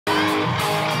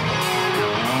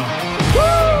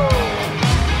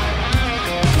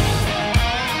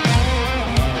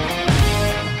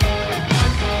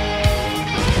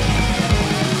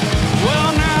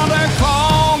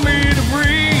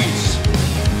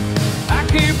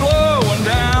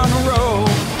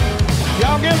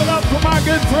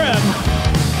good friend,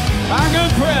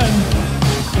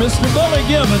 Mr. Billy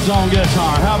Gibbons on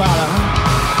guitar. How about it?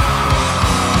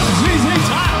 ZZ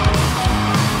Top.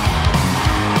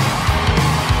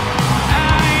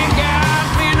 I ain't got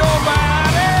me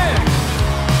nobody.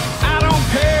 I don't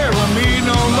care for me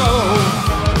no low.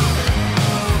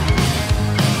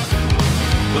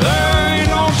 There ain't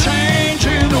no change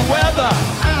in the weather.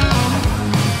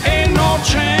 Ain't no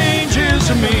changes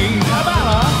in me. How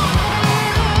about it?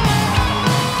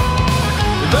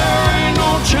 There ain't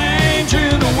no change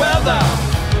in the weather.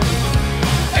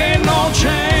 Ain't no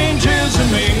changes in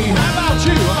me. How about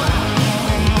you?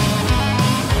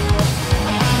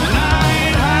 And I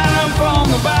ain't hiding from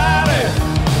nobody.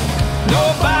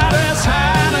 Nobody's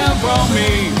hiding from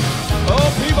me.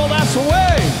 Oh, people, that's the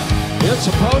way it's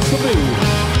supposed to be.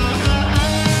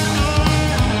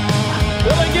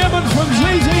 Billy Gibbons from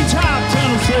ZZ Top,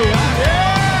 Tennessee. Yeah!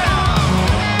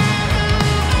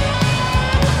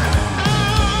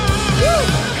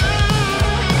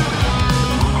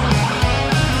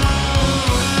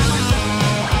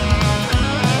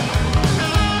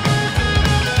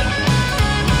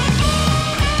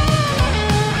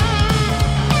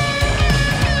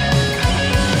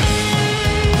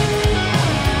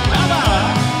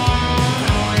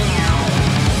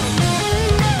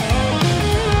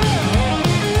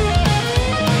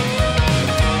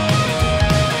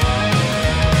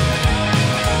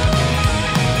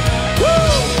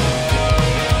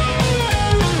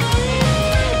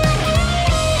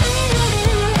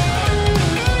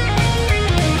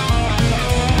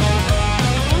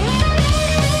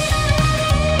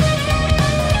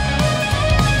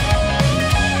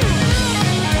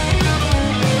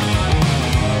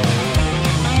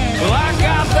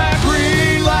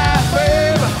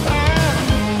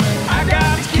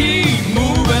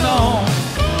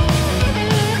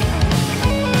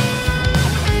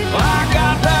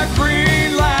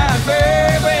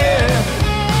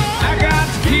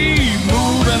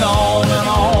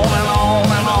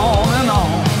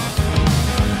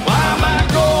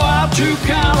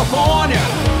 California,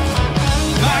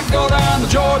 might go down to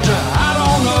Georgia, I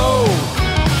don't know.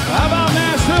 How about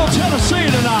Nashville, Tennessee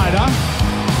tonight, huh?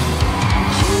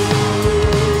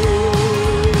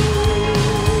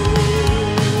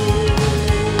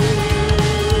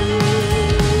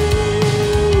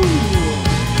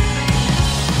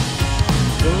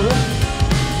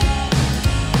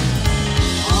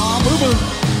 Moving.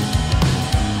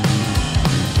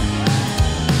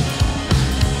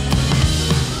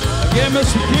 Again,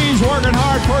 Mr. Keys working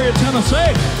hard for you,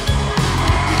 Tennessee.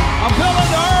 I'm feeling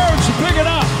the urge to pick it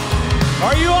up.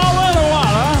 Are you all in or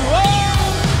what, huh?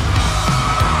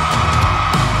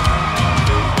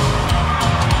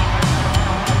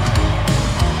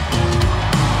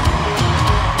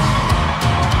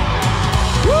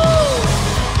 Woo!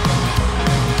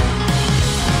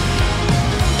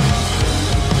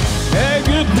 Hey,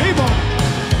 good people.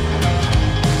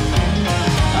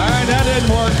 All right, that didn't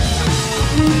work.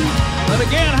 But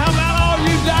again, how about all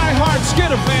you die-hard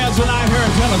Skynyrd fans tonight here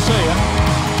in Tennessee? Huh?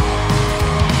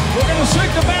 We're going to stick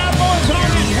the bad boys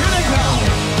on you. Here they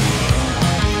come.